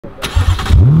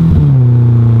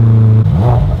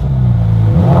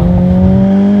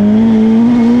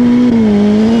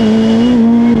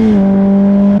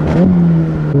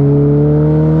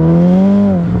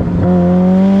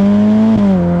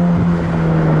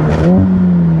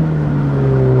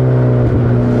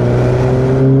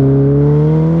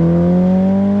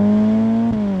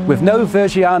With no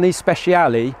Vergiani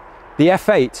Speciale, the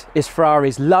F8 is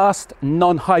Ferrari's last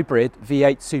non-hybrid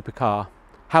V8 supercar.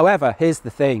 However, here's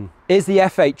the thing. Is the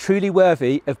F8 truly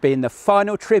worthy of being the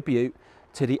final tribute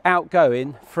to the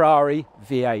outgoing Ferrari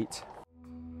V8?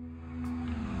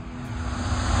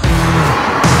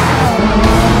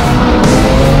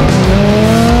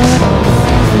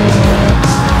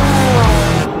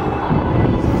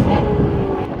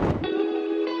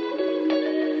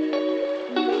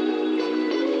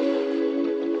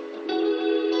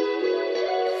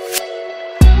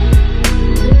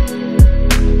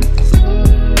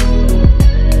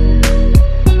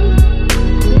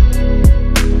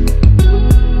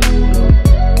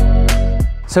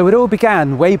 So it all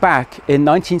began way back in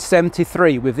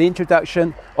 1973 with the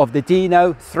introduction of the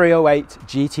Dino 308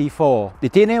 GT4. The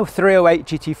Dino 308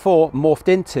 GT4 morphed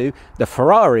into the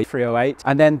Ferrari 308,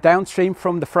 and then downstream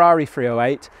from the Ferrari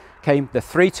 308 came the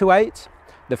 328,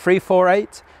 the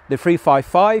 348, the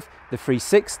 355, the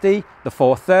 360, the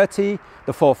 430,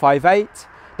 the 458,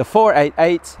 the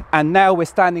 488, and now we're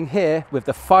standing here with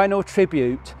the final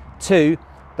tribute to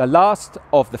the last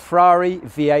of the Ferrari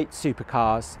V8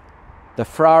 supercars, the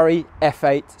Ferrari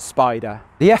F8 Spider.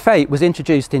 The F8 was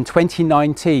introduced in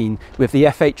 2019 with the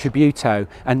F8 Tributo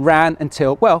and ran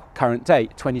until, well, current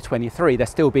date, 2023. They're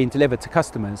still being delivered to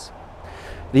customers.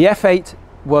 The F8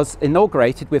 was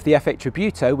inaugurated with the F8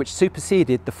 Tributo, which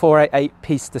superseded the 488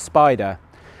 Pista Spider.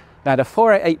 Now, the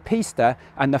 488 Pista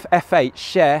and the F8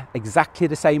 share exactly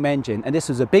the same engine, and this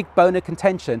was a big bone of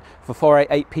contention for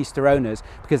 488 Pista owners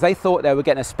because they thought they were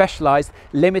getting a specialised,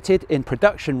 limited in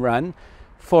production run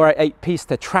 488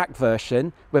 Pista track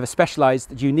version with a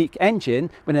specialised unique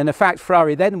engine, when in fact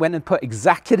Ferrari then went and put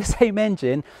exactly the same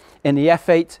engine in the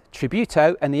F8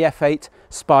 Tributo and the F8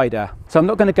 Spider. So I'm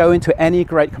not going to go into any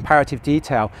great comparative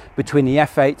detail between the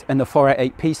F8 and the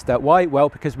 488 Pista. Why? Well,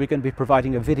 because we're going to be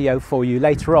providing a video for you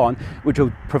later on which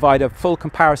will provide a full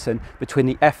comparison between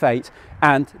the F8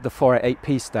 and the 488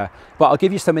 Pista. But I'll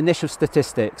give you some initial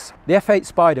statistics. The F8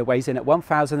 Spider weighs in at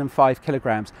 1,005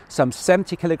 kilograms, some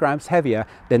 70 kilograms heavier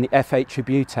than the F8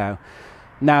 Tributo.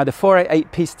 Now, the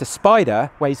 488 Pista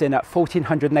Spider weighs in at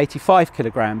 1,485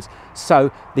 kilograms,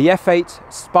 so the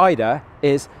F8 Spider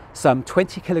is some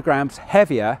 20 kilograms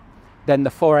heavier than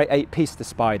the 488 Pista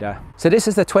Spider. So this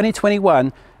is the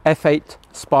 2021 F8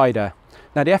 Spider.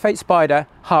 Now, the F8 Spider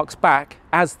harks back,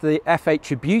 as the F8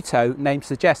 Tributo name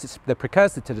suggests, it's the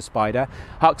precursor to the Spider,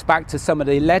 harks back to some of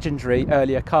the legendary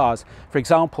earlier cars. For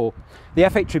example, the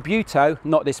F8 Tributo,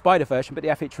 not the Spider version, but the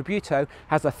F8 Tributo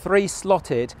has a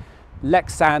 3-slotted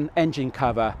Lexan engine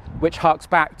cover, which harks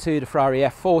back to the Ferrari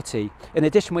F40. In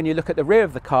addition, when you look at the rear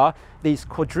of the car, these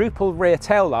quadruple rear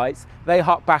tail lights, they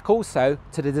hark back also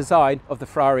to the design of the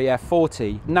Ferrari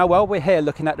F40. Now, while we're here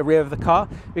looking at the rear of the car,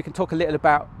 we can talk a little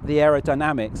about the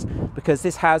aerodynamics, because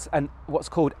this has what's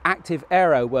called active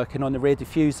aero working on the rear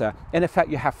diffuser. In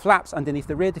effect, you have flaps underneath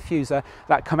the rear diffuser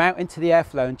that come out into the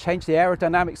airflow and change the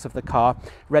aerodynamics of the car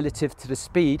relative to the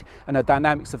speed and the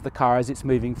dynamics of the car as it's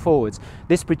moving forwards.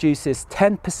 This produces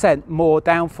 10% more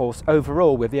downforce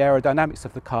overall with the aerodynamics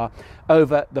of the car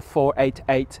over the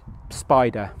 488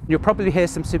 Spider. You'll probably hear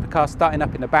some supercars starting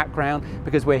up in the background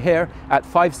because we're here at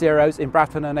 50's in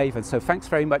Bradford-on-Avon. So thanks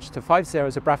very much to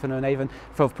 50's of Bradford-on-Avon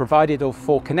for providing or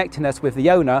for connecting us with the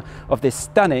owner of this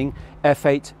stunning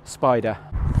F8 Spider.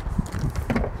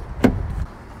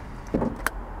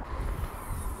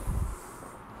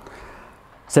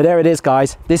 So there it is,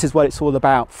 guys. This is what it's all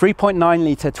about. 3.9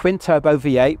 litre twin turbo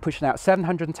V8 pushing out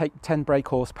 710 brake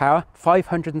horsepower,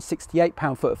 568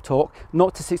 pound-foot of torque, 0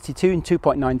 to 62 in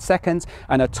 2.9 seconds,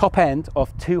 and a top end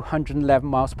of 211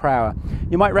 miles per hour.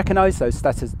 You might recognise those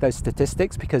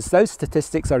statistics because those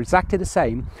statistics are exactly the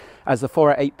same as the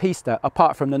 488 Pista,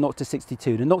 apart from the 0 to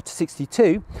 62. The 0 to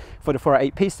 62 for the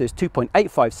 488 Pista is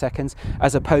 2.85 seconds,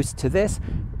 as opposed to this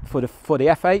for the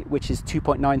F8, which is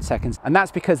 2.9 seconds. And that's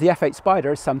because the F8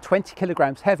 Spider is some 20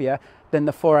 kilograms heavier than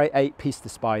the 488 Pista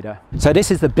Spider. So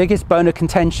this is the biggest bone of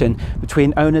contention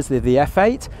between owners of the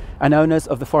F8 and owners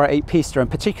of the 488 Pista, in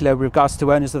particular with regards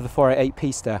to owners of the 488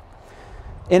 Pista.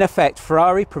 In effect,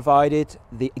 Ferrari provided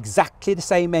exactly the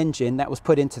same engine that was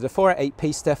put into the 488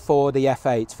 Pista for the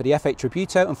F8, for the F8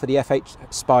 Tributo and for the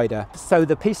F8 Spider. So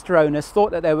the Pista owners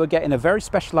thought that they were getting a very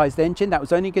specialised engine that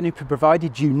was only going to be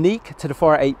provided unique to the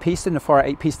 488 Pista and the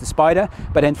 488 Pista Spider,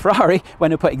 but then Ferrari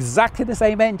went and put exactly the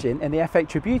same engine in the F8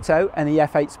 Tributo and the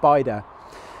F8 Spider.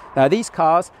 Now,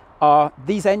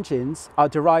 these engines are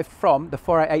derived from the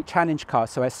 488 Challenge car,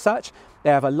 so as such, They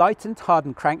have a lightened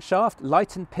hardened crankshaft,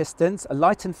 lightened pistons, a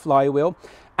lightened flywheel,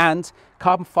 and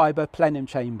carbon fibre plenum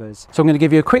chambers. So I'm going to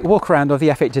give you a quick walk around of the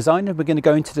F8 design, and we're going to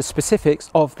go into the specifics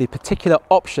of the particular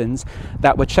options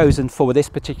that were chosen for this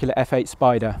particular F8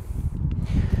 Spider.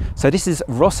 So this is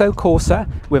Rosso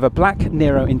Corsa with a black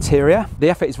Nero interior. The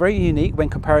F8 is very unique when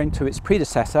comparing to its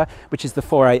predecessor, which is the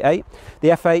 488. The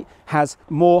F8 has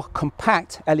more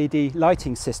compact LED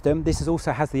lighting system. This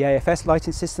also has the AFS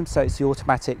lighting system, so it's the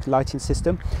automatic lighting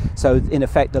system. So in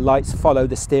effect, the lights follow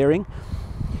the steering.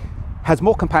 Has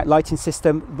more compact lighting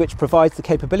system, which provides the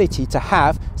capability to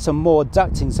have some more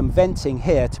ducting, some venting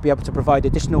here to be able to provide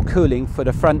additional cooling for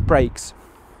the front brakes.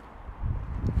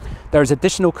 There is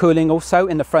additional cooling also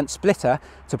in the front splitter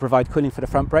to provide cooling for the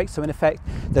front brakes. So in effect,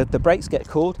 the brakes get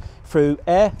cooled through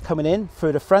air coming in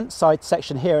through the front side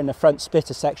section here in the front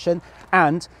splitter section,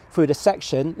 and through the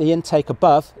section, the intake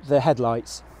above the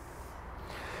headlights.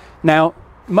 Now,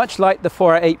 much like the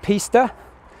 488 Pista,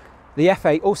 the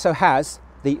F8 also has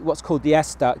what's called the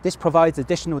S-duct. This provides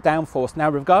additional downforce. Now,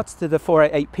 with regards to the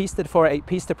 488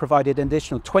 Pista provided an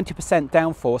additional 20%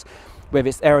 downforce with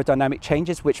its aerodynamic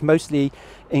changes, which mostly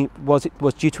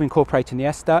was due to incorporating the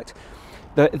S-duct.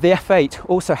 The F8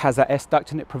 also has that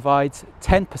S-duct, and it provides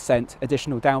 10%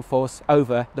 additional downforce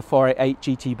over the 488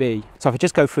 GTB. So if I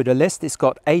just go through the list, it's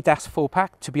got ADAS full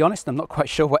pack. To be honest, I'm not quite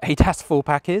sure what ADAS full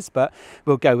pack is, but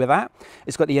we'll go with that.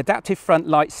 It's got the adaptive front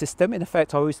light system. In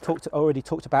effect, I already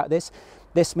talked about this.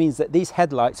 This means that these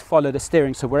headlights follow the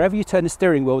steering. So wherever you turn the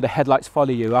steering wheel, the headlights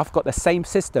follow you. I've got the same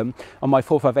system on my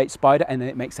 458 Spider, and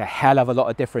it makes a hell of a lot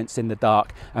of difference in the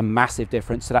dark, a massive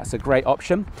difference. So that's a great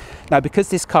option. Now, because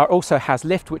this car also has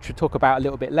lift, which we'll talk about a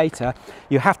little bit later,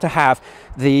 you have to have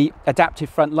the adaptive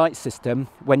front light system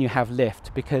when you have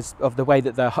lift, because of the way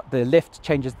that the lift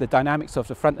changes the dynamics of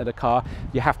the front of the car.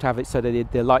 You have to have it so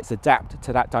that the lights adapt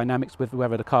to that dynamics with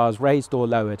whether the car is raised or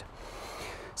lowered.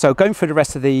 So going through the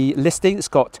rest of the listing, it's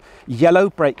got yellow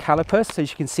brake calipers. So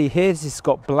as you can see here, this has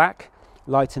got black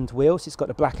lightened wheels. It's got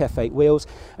the black F8 wheels,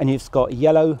 and you've got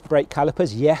yellow brake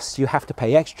calipers. Yes, you have to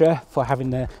pay extra for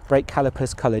having the brake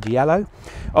calipers coloured yellow.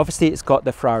 Obviously, it's got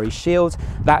the Ferrari shield.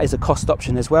 That is a cost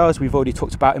option as well, as we've already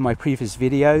talked about in my previous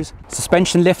videos.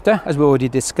 Suspension lifter, as we already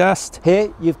discussed.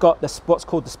 Here, you've got what's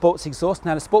called the sports exhaust.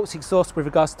 Now, the sports exhaust with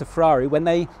regards to Ferrari, when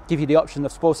they give you the option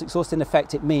of sports exhaust, in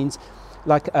effect, it means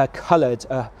like a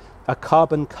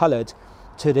carbon coloured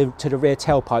to the rear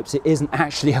tailpipes. It isn't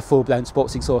actually a full-blown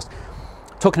sports exhaust.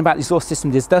 Talking about the exhaust system,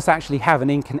 this does actually have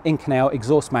an in-canal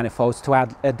exhaust manifolds to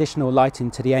add additional lighting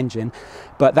to the engine,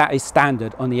 but that is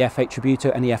standard on the F8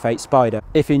 Tributo and the F8 Spider.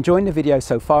 If you're enjoying the video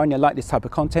so far and you like this type of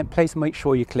content, please make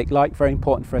sure you click like. Very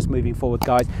important for us moving forward,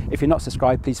 guys. If you're not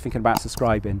subscribed, please think about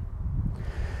subscribing.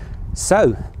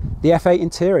 So, the F8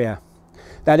 interior.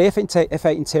 Now, the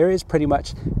F8 interior is pretty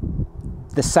much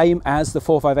the same as the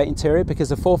 458 interior, because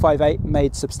the 458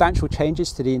 made substantial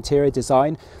changes to the interior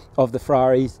design of the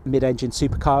Ferrari mid-engined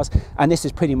supercars, and this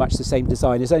is pretty much the same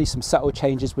design. There's only some subtle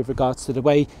changes with regards to the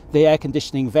way the air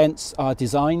conditioning vents are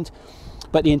designed,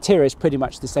 but the interior is pretty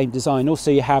much the same design.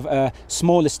 Also, you have a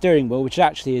smaller steering wheel, which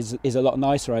actually is a lot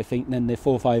nicer, I think, than the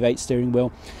 458 steering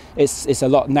wheel. It's a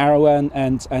lot narrower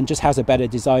and just has a better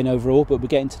design overall, but we'll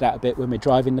get into that a bit when we're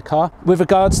driving the car. With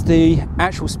regards to the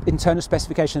actual internal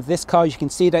specification of this car, you can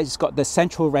see that it's got the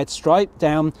central red stripe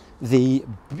down the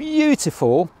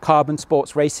beautiful carbon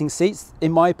sports racing seats.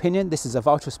 In my opinion, this is a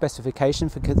vital specification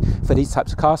for these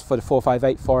types of cars, for the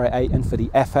 458, 488 and for the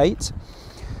F8.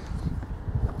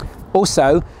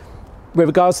 Also, with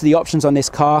regards to the options on this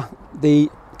car, the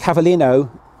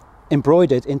Cavallino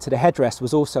embroidered into the headrest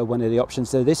was also one of the options.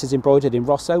 So this is embroidered in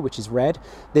Rosso, which is red.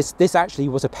 This actually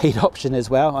was a paid option as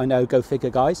well. I know, go figure,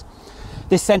 guys.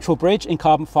 This central bridge in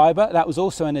carbon fibre, that was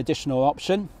also an additional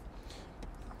option.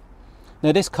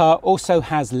 Now, this car also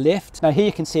has lift. Now, here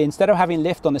you can see, instead of having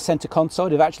lift on the center console,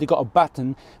 they've actually got a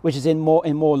button which is in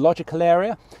more logical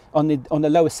area on the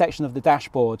lower section of the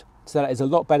dashboard. So that is a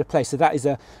lot better place. So that is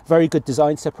a very good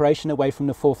design separation away from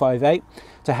the 458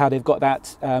 to how they've got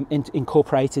that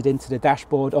incorporated into the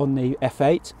dashboard on the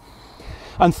F8.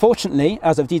 Unfortunately,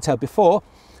 as I've detailed before,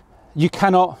 you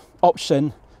cannot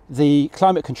option the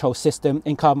climate control system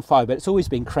in carbon fibre. It's always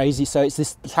been crazy. So it's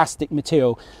this plastic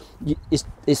material.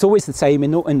 It's always the same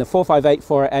in the 458,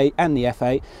 488 and the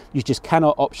F8. You just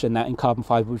cannot option that in carbon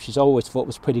fibre, which I always thought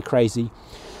was pretty crazy.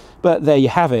 But there you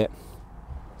have it.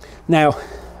 Now,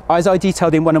 as I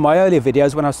detailed in one of my earlier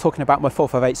videos when I was talking about my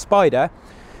 458 Spider,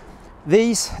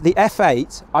 the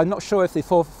F8, I'm not sure if the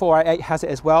 488 has it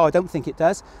as well, I don't think it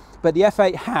does, but the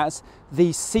F8 has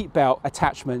these seatbelt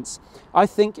attachments. I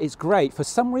think it's great. For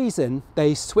some reason,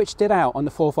 they switched it out on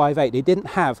the 458. They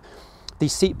didn't have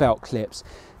these seatbelt clips.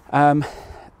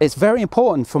 It's very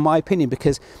important, for my opinion,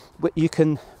 because you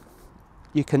can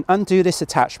undo this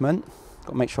attachment.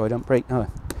 Got to make sure I don't break. Oh.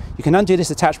 You can undo this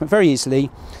attachment very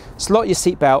easily, slot your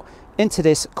seatbelt into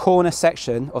this corner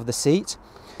section of the seat,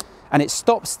 and it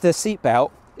stops the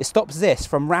seatbelt. It stops this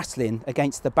from rattling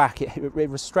against the back. It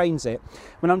restrains it.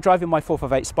 When I'm driving my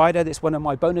 458 Spider, it's one of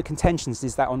my bone of contentions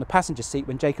is that on the passenger seat,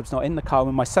 when Jacob's not in the car,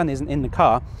 when my son isn't in the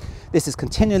car, this is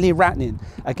continually rattling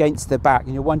against the back,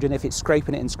 and you're wondering if it's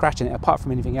scraping it and scratching it. Apart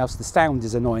from anything else, the sound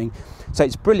is annoying. So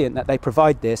it's brilliant that they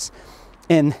provide this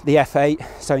in the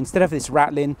F8. So instead of this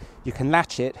rattling, you can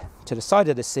latch it to the side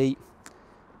of the seat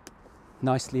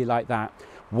nicely like that.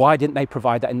 Why didn't they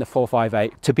provide that in the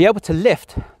 458? To be able to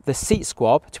lift the seat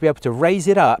squab, to be able to raise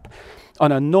it up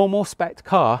on a normal spec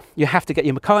car, you have to get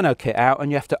your Meccano kit out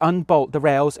and you have to unbolt the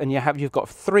rails, and you've got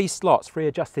three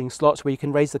adjusting slots where you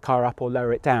can raise the car up or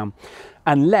lower it down,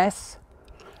 unless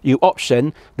you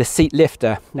option the seat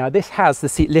lifter. Now this has the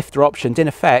seat lifter optioned. In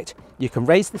effect, you can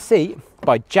raise the seat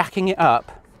by jacking it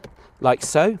up like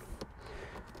so,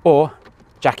 or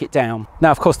jack it down. Now,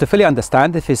 of course, to fully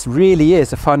understand if this really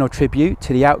is a final tribute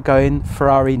to the outgoing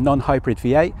Ferrari non-hybrid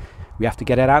V8, we have to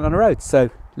get it out on the road.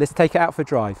 So let's take it out for a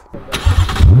drive.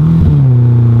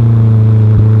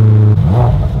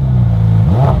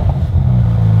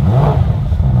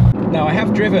 Now, I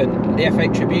have driven the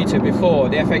F8 Tributo before,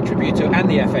 the F8 Tributo and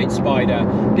the F8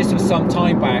 Spider. This was some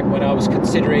time back when I was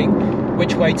considering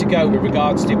which way to go with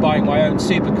regards to buying my own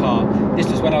supercar. This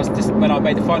was when I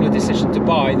made the final decision to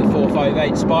buy the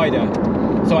 458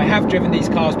 Spider. So I have driven these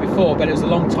cars before, but it was a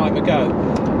long time ago.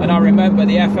 And I remember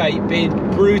the F8 being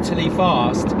brutally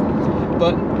fast,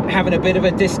 but having a bit of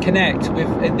a disconnect with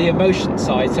the emotion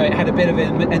side. So it had a bit of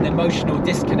an emotional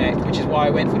disconnect, which is why I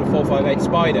went for the 458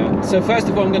 Spider. So first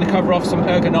of all, I'm going to cover off some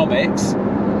ergonomics.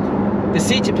 The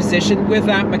seated position with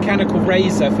that mechanical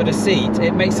raiser for the seat,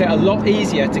 it makes it a lot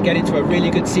easier to get into a really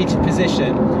good seated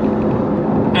position.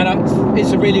 And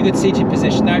it's a really good seated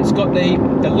position. Now it's got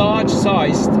the large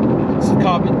sized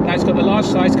carbon. Now it's got the large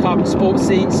sized carbon sport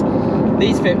seats.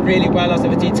 These fit really well, as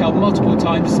I've detailed multiple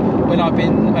times when I've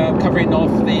been covering off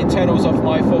the internals of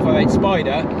my 458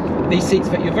 Spider. These seats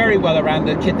fit you very well around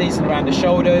the kidneys and around the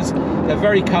shoulders. They're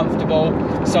very comfortable,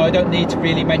 so I don't need to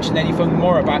really mention anything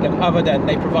more about them other than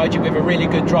they provide you with a really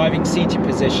good driving seating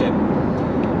position.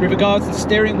 With regards to the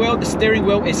steering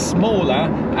wheel is smaller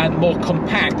and more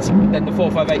compact than the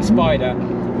 458 Spider.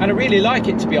 And I really like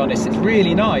it, to be honest. It's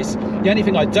really nice. The only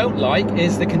thing I don't like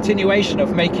is the continuation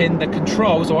of making the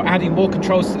controls, or adding more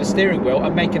controls to the steering wheel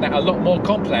and making that a lot more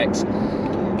complex.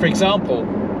 For example,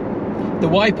 the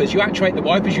wipers, you actuate the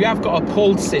wipers. You have got a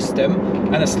pulled system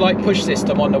and a slight push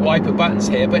system on the wiper buttons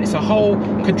here, but it's a whole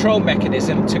control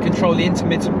mechanism to control the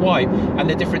intermittent wipe and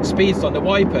the different speeds on the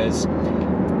wipers.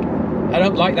 I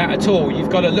don't like that at all. You've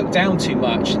got to look down too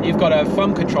much. You've got a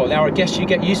thumb control. Now, I guess you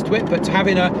get used to it, but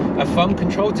having a thumb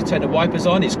control to turn the wipers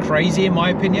on is crazy, in my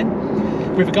opinion.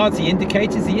 With regards to the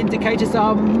indicators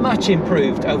are much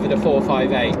improved over the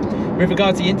 458. With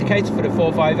regards to the indicator for the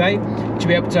 458, to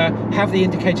be able to have the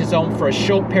indicators on for a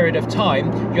short period of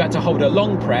time, you had to hold a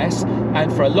long press,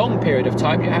 and for a long period of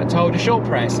time, you had to hold a short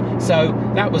press. So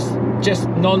that was just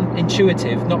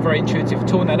non-intuitive, not very intuitive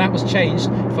at all. Now that was changed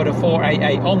for the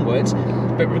 488 onwards.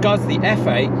 But with regards to the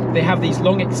F8, they have these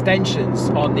long extensions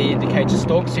on the indicator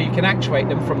stalk, so you can actuate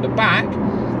them from the back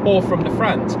or from the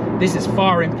front. This is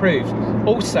far improved.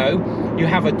 Also, you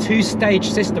have a two-stage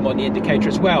system on the indicator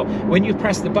as well. When you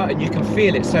press the button, you can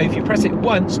feel it. So if you press it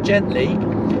once gently,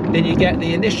 then you get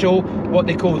the initial, what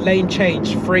they call lane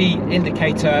change free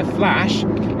indicator flash.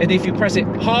 And if you press it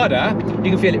harder,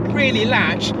 you can feel it really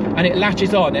latch, and it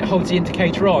latches on, it holds the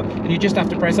indicator on, and you just have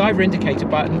to press either indicator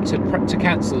button to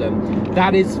cancel them.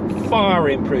 That is far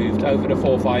improved over the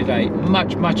 458,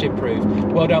 much improved.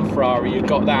 Well done, Ferrari, you've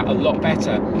got that a lot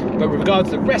better. But with regards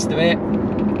to the rest of it,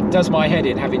 does my head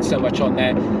in having so much on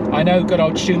there. I know good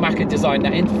old Schumacher designed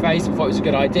that interface and thought it was a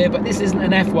good idea, but this isn't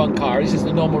an F1 car, this is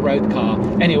a normal road car.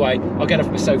 Anyway, I'll get off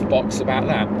my soapbox about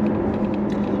that.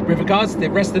 With regards to the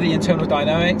rest of the internal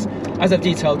dynamics, as I've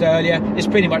detailed earlier, it's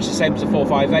pretty much the same as the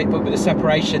 458, but with the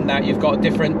separation that you've got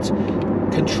different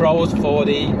controls for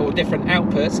different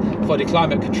outputs for the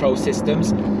climate control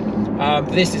systems.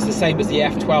 This is the same as the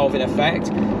F12 in effect,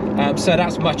 so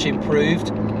that's much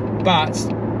improved, but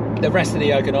the rest of the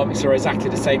ergonomics are exactly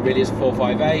the same really as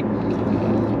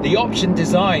 458. The option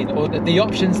design, or the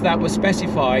options that were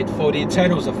specified for the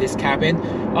internals of this cabin,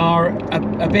 are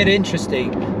a bit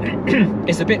interesting.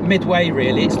 It's a bit midway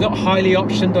really. It's not highly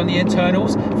optioned on the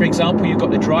internals. For example, you've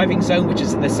got the driving zone, which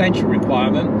is an essential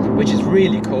requirement, which is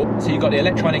really cool. So you've got the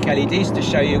electronic LEDs to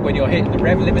show you when you're hitting the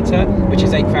rev limiter, which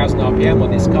is 8,000 RPM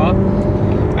on this car.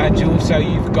 And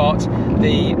you've got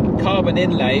the carbon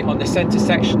inlay on the center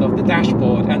section of the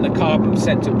dashboard and the carbon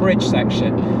center bridge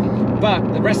section.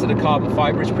 But the rest of the carbon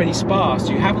fiber is pretty sparse.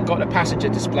 You haven't got a passenger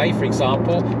display, for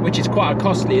example, which is quite a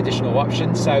costly additional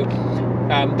option. So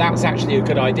that was actually a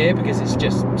good idea, because it's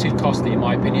just too costly, in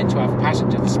my opinion, to have a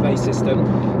passenger display system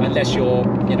unless you're,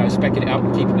 speccing it up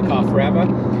and keeping the car forever.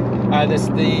 There's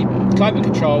the climate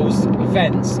controls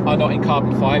vents are not in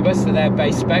carbon fiber, so they're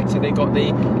base spec. So they've got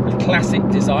the classic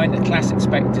design, the classic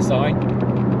spec design.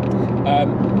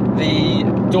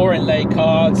 The door inlay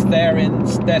cards, they're in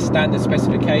their standard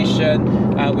specification,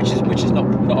 which is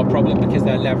not a problem because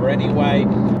they're leather anyway.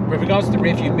 With regards to the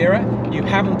rear view mirror, you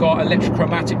haven't got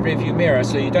electrochromatic rear view mirror,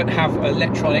 so you don't have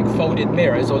electronic folding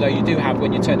mirrors, although you do have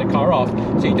when you turn the car off.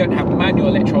 So you don't have manual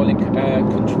electronic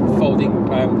folding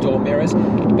door mirrors,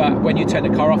 but when you turn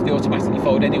the car off, they automatically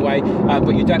fold anyway.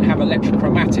 But you don't have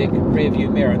electrochromatic rear view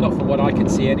mirror, not from what I can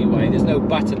see anyway. There's no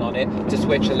button on it to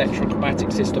switch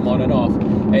electrochromatic system on and off.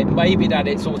 It may be that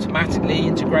it's automatically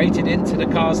integrated into the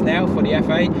cars now for the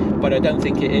FA, but I don't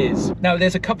think it is. Now,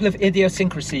 there's a couple of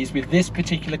idiosyncrasies with this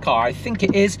particular car. I think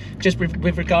it is just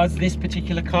with regards to this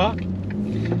particular car,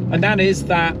 and that is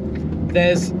that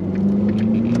there's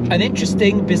an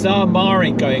interesting, bizarre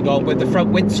marring going on with the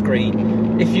front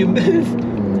windscreen. If you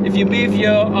move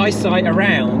your eyesight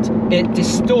around, it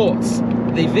distorts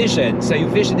the vision, so your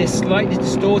vision is slightly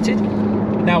distorted.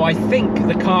 Now, I think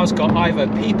the car's got either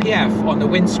PPF on the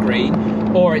windscreen,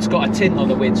 or it's got a tint on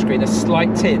the windscreen, a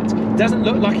slight tint. It doesn't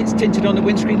look like it's tinted on the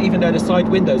windscreen, even though the side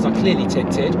windows are clearly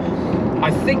tinted. I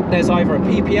think there's either a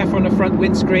PPF on the front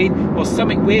windscreen or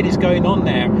something weird is going on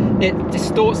there. It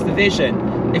distorts the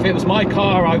vision. If it was my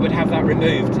car, I would have that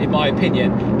removed, in my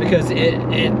opinion, because it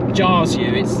jars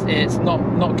you. It's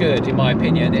not good, in my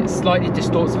opinion. It slightly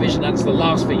distorts the vision. That's the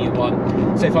last thing you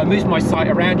want. So if I move my sight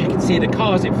around, you can see the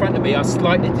cars in front of me are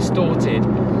slightly distorted.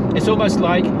 It's almost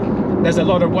like there's a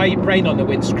lot of rain on the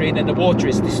windscreen and the water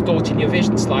is distorting your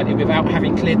vision slightly without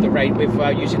having cleared the rain with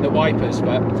using the wipers.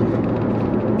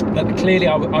 But clearly,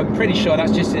 I'm pretty sure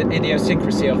that's just an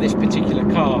idiosyncrasy of this particular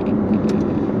car.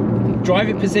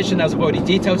 Driving position, as I've already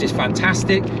detailed, is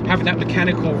fantastic. Having that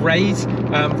mechanical raise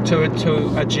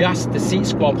to adjust the seat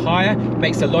squab higher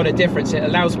makes a lot of difference. It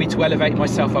allows me to elevate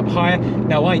myself up higher.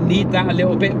 Now, I need that a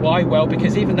little bit. Why? Well,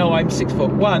 because even though I'm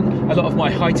 6'1", a lot of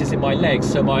my height is in my legs,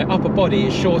 so my upper body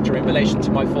is shorter in relation to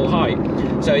my full height.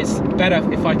 So it's better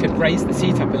if I could raise the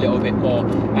seat up a little bit more.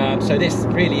 So this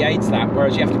really aids that,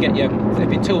 whereas you have to get your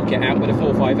flipping toolkit out with a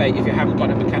 458 if you haven't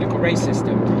got a mechanical raise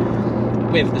system.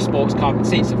 With the sports carbon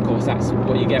seats, of course, that's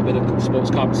what you get with the sports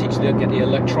carbon seats. You don't get the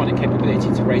electronic capability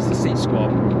to raise the seat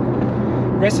squab.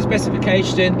 Rest of the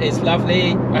specification is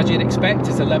lovely, as you'd expect.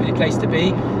 It's a lovely place to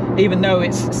be, even though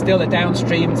it's still a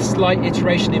downstream slight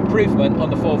iteration improvement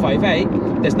on the 458.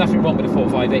 There's nothing wrong with the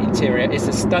 458 interior. It's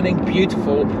a stunning,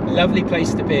 beautiful, lovely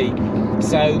place to be.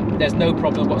 So there's no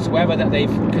problem whatsoever that they've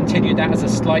continued that as a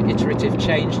slight iterative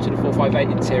change to the 458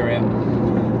 interior.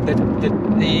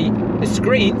 The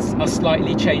screens are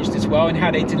slightly changed as well in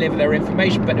how they deliver their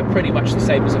information, but they're pretty much the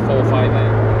same as a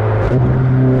 458.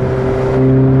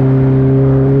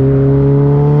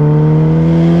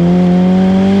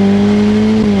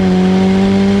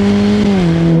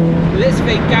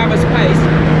 Gamma's pace,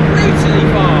 brutally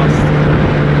fast,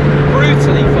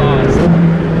 brutally fast.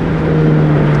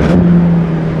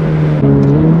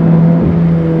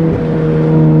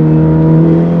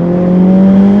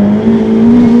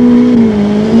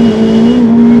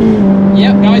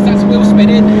 Yep, guys, that's wheel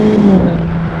spinning.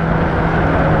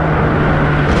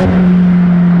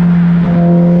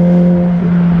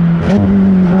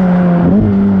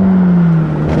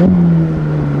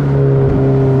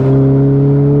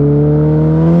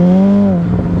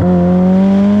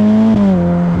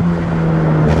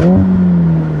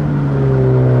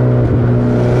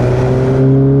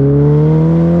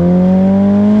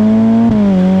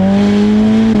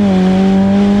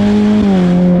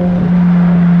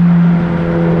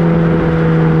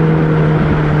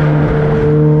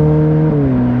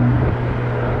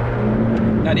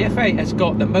 Has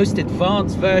got the most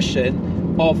advanced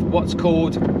version of what's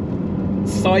called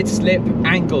side slip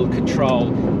angle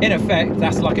control. In effect,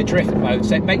 that's like a drift mode,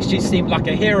 so it makes you seem like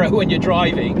a hero when you're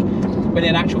driving. when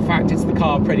in actual fact it's the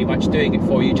car pretty much doing it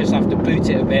for you. You just have to boot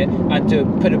it a bit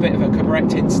and put a bit of a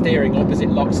correcting steering, opposite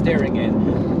lock steering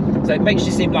in. So it makes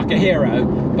you seem like a hero,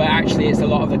 but actually it's a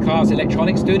lot of the car's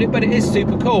electronics doing it, but it is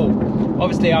super cool.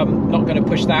 Obviously I'm not going to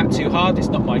push that too hard, it's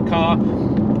not my car,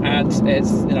 and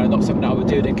it's, you know, not something I would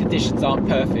do. The conditions aren't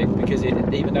perfect because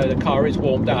even though the car is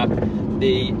warmed up,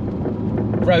 the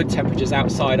road temperatures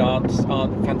outside aren't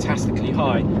fantastically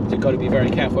high, so you've got to be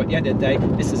very careful. At the end of the day,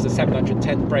 this is a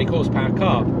 710 brake horsepower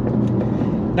car.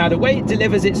 Now the way it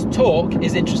delivers its torque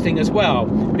is interesting as well,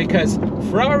 because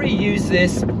Ferrari use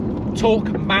this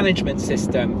torque management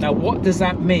system. Now what does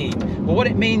that mean? Well, what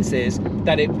it means is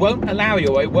that it won't allow you,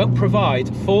 or it won't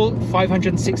provide full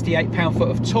 568 pound-foot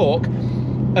of torque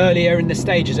earlier in the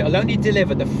stages. It'll only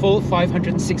deliver the full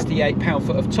 568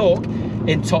 pound-foot of torque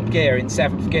in top gear, in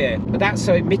 7th gear, but that's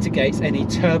so it mitigates any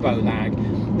turbo lag.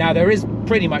 Now there is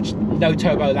pretty much no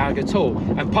turbo lag at all,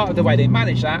 and part of the way they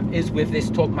manage that is with this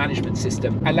torque management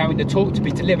system, allowing the torque to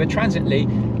be delivered transiently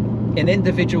in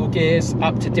individual gears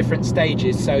up to different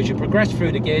stages. So as you progress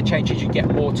through the gear changes, you get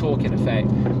more torque in effect.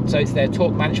 So it's their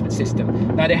torque management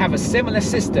system. Now they have a similar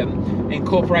system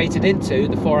incorporated into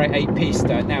the 488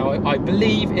 Pista. Now I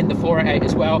believe in the 488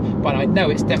 as well, but I know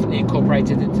it's definitely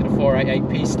incorporated into the 488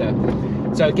 Pista.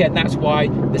 So again, that's why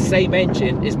the same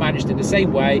engine is managed in the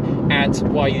same way, and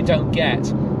why you don't get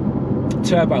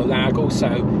turbo lag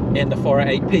also in the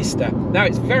 488 Pista. Now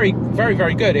it's very, very,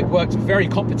 very good. It works very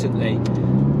competently.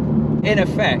 In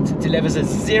effect, delivers a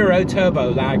zero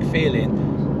turbo lag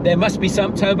feeling. There must be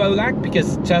some turbo lag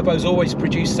because turbos always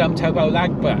produce some turbo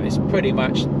lag, but it's pretty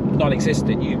much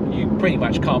non-existent. You pretty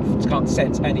much can't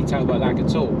sense any turbo lag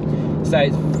at all. So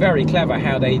it's very clever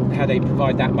how they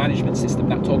provide that management system,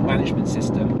 that torque management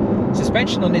system.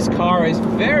 Suspension on this car is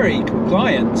very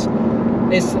compliant.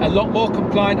 It's a lot more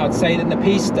compliant, I'd say, than the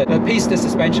Pista. The Pista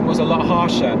suspension was a lot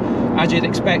harsher, as you'd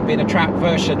expect being a track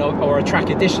version or a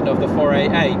track edition of the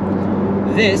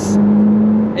 488. This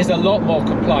is a lot more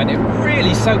compliant. It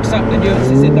really soaks up the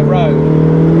nuances in the road.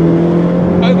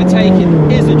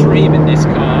 Overtaking is a dream in this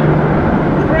car.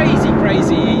 Crazy,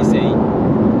 crazy easy.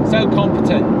 So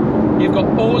competent. You've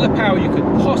got all the power you could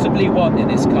possibly want in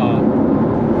this car.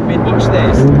 I mean, watch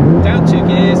this. Down 2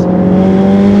 gears.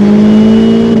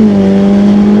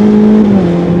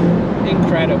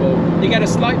 Incredible. You get a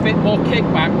slight bit more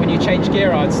kickback when you change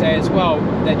gear, I'd say, as well,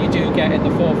 than you do get in the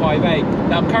 458.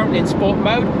 Now I'm currently in sport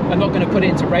mode. I'm not going to put it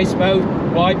into race mode.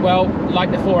 Why? Well,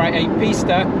 like the 488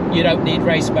 Pista, you don't need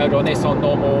race mode on this on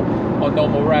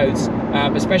normal roads,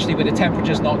 especially with the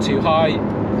temperatures not too high.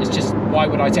 It's just, why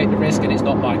would I take the risk, and it's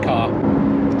not my car.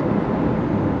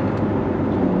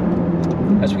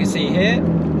 As we can see here,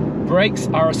 brakes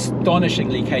are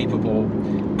astonishingly capable.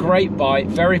 Great bite,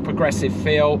 very progressive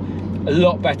feel, a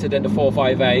lot better than the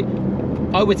 458.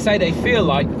 I would say they feel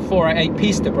like 488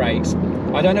 Pista brakes.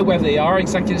 I don't know whether they are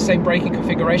exactly the same braking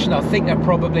configuration. I think they're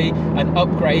probably an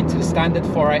upgrade to the standard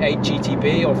 488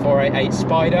 GTB or 488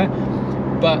 Spider,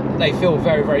 but they feel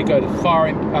very, very good.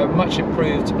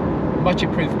 Much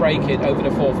improved braking over the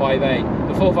 458.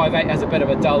 The 458 has a bit of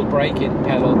a dull braking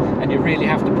pedal, and you really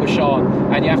have to push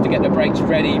on, and you have to get the brakes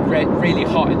really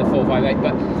hot in the 458,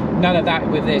 but none of that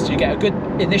with this. You get a good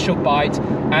initial bite,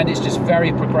 and it's just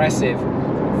very progressive,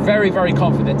 very, very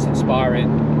confidence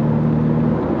inspiring.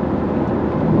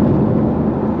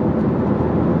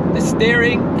 The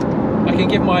steering, I can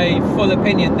give my full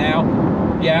opinion now.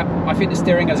 Yeah, I think the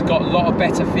steering has got a lot of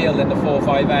better feel than the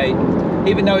 458.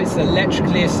 Even though it's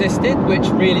electrically assisted, which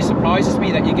really surprises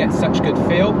me that you get such good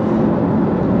feel,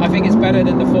 I think it's better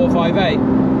than the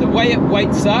 458. The way it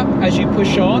weights up as you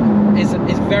push on is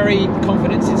very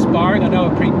confidence inspiring. I know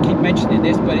I keep mentioning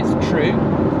this, but it's true.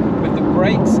 With the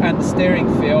brakes and the steering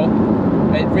feel,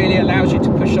 it really allows you to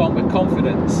push on with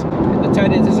confidence. The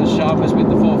turn-ins isn't as sharp as with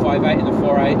the 458 and the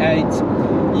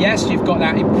 488. Yes, you've got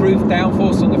that improved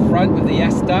downforce on the front with the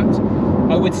S-duct.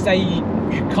 I would say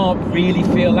you can't really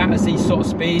feel that at these sort of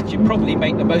speeds. You probably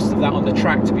make the most of that on the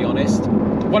track, to be honest.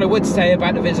 What I would say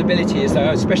about the visibility is, though,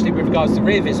 especially with regards to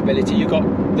rear visibility, you've got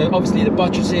obviously the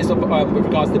buttresses with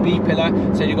regards to the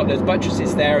B-pillar, so you've got those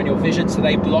buttresses there in your vision, so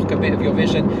they block a bit of your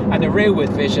vision, and the rearward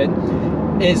vision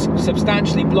is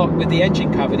substantially blocked with the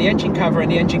engine cover. The engine cover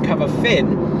and the engine cover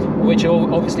fin, which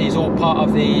obviously is all part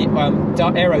of the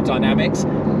aerodynamics,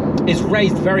 is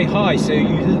raised very high, so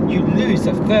you lose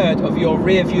a third of your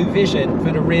rear view vision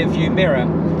for the rear view mirror.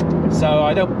 So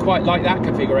I don't quite like that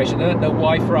configuration. I don't know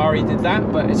why Ferrari did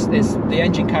that, but the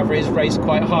engine cover is raised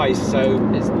quite high, so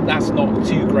that's not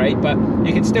too great. But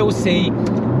you can still see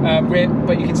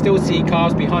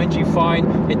cars behind you fine.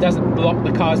 It doesn't block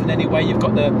the cars in any way. You've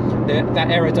got that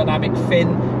aerodynamic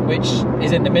fin which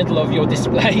is in the middle of your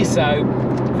display, so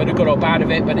for the good or bad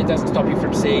of it, but it doesn't stop you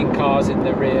from seeing cars in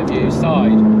the rear view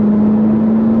side.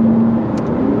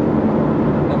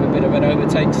 Another bit of an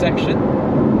overtake section.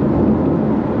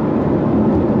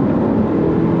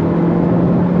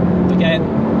 Again,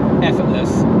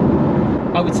 effortless.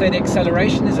 I would say the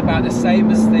acceleration is about the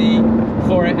same as the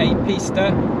 488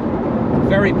 Pista.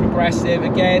 Very progressive.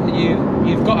 Again,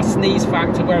 you've got a sneeze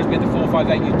factor, whereas with the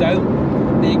 458 you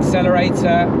don't. The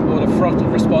accelerator, or the throttle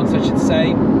response I should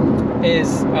say,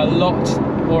 is a lot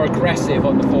more aggressive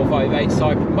on the 458, so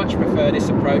I much prefer this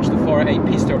approach, the 488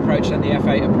 Pista approach, than the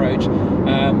F8 approach,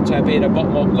 to being a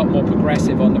lot more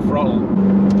progressive on the throttle.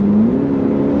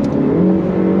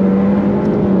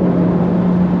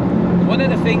 One of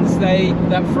the things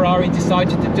that Ferrari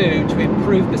decided to do to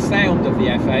improve the sound of the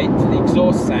F8, the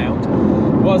exhaust sound,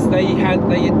 was they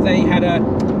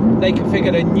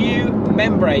configured a new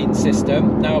membrane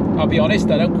system. Now, I'll be honest,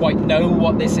 I don't quite know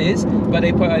what this is, but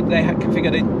they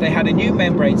had a new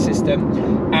membrane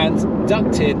system and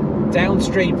ducted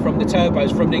downstream from the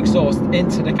turbos, from the exhaust,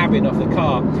 into the cabin of the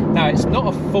car. Now, it's not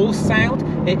a full sound,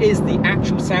 it is the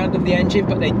actual sound of the engine,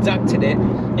 but they ducted it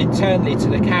internally to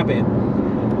the cabin.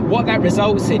 What that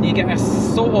results in, you get a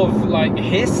sort of like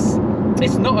hiss.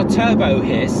 It's not a turbo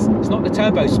hiss, it's not the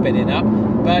turbo spinning up,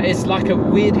 but it's like a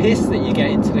weird hiss that you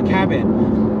get into the cabin.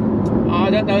 I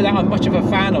don't know that I'm much of a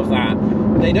fan of that.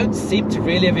 They don't seem to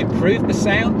really have improved the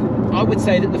sound. I would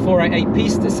say that the 488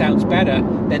 Pista sounds better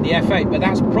than the F8, but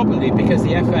that's probably because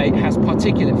the F8 has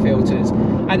particulate filters.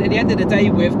 And at the end of the day,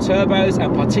 with turbos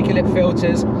and particulate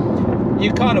filters,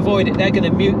 you can't avoid it. They're going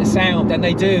to mute the sound, and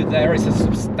they do. There is a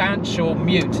substantial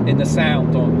mute in the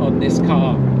sound on this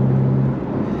car.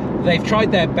 They've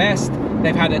tried their best.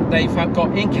 They've got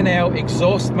Inconel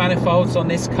exhaust manifolds on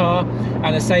this car, and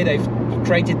I say they've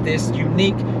created this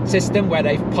unique system where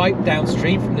they've piped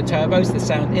downstream from the turbos the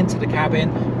sound into the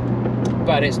cabin,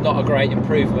 but it's not a great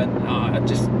improvement.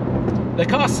 The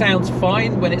car sounds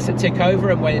fine when it's a tick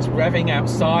over and when it's revving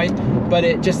outside, but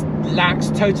it just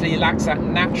totally lacks that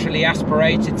naturally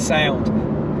aspirated sound.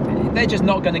 They're just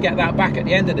not going to get that back. At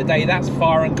the end of the day, that's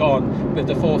far and gone with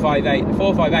the 458. The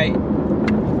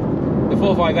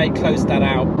 458 closed that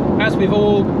out. As with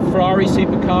all Ferrari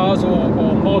supercars, or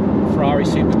modern Ferrari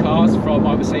supercars, from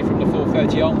I would say from the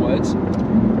 430 onwards,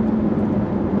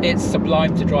 it's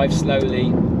sublime to drive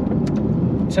slowly.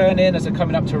 Turn in as they're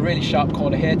coming up to a really sharp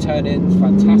corner here. Turn in,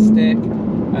 fantastic,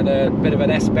 and a bit of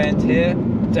an S bend here.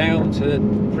 Down to the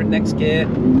next gear,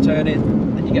 turn in,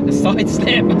 and you get the side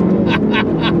slip.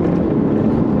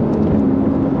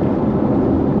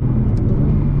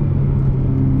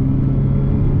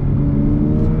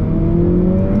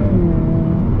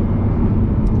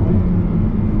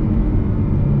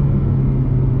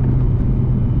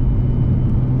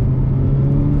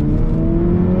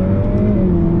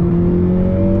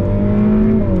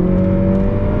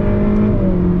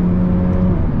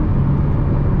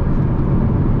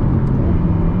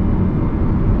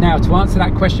 Now, to answer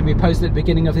that question we posed at the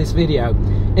beginning of this video,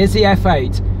 is the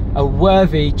F8 a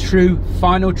worthy, true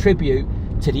final tribute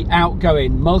to the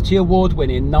outgoing, multi-award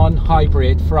winning,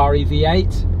 non-hybrid Ferrari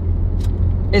V8?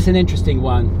 It's an interesting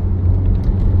one.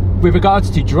 With regards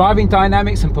to driving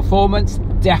dynamics and performance,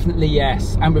 definitely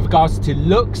yes. And with regards to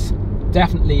looks,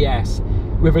 definitely yes.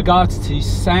 With regards to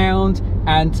sound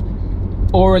and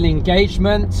oral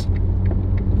engagement,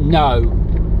 no.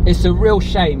 It's a real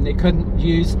shame they couldn't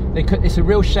it's a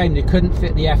real shame they couldn't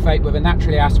fit the F8 with a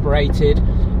naturally aspirated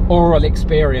oral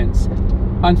experience.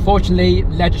 Unfortunately,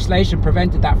 legislation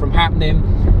prevented that from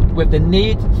happening, with the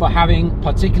need for having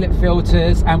particulate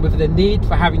filters and with the need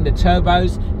for having the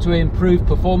turbos to improve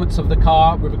performance of the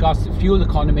car with regards to fuel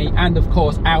economy and of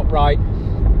course outright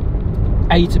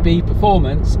A to B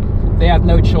performance. They had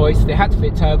no choice. They had to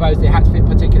fit turbos, they had to fit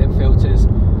particulate filters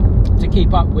to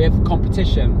keep up with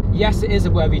competition. Yes, it is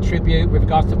a worthy tribute with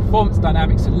regards to performance,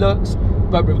 dynamics and looks,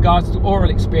 but with regards to oral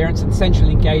experience and central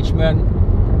engagement,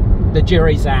 the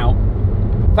jury's out.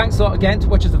 Thanks a lot again to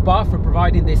Watchers of Bath for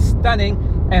providing this stunning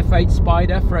F8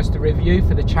 Spider for us to review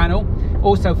for the channel.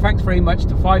 Also, thanks very much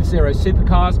to 50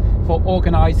 Supercars for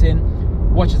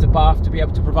organising Watchers of Bath to be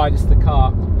able to provide us the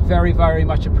car. Very, very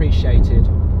much appreciated.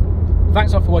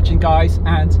 Thanks a lot for watching, guys,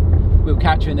 and we'll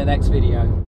catch you in the next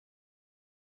video.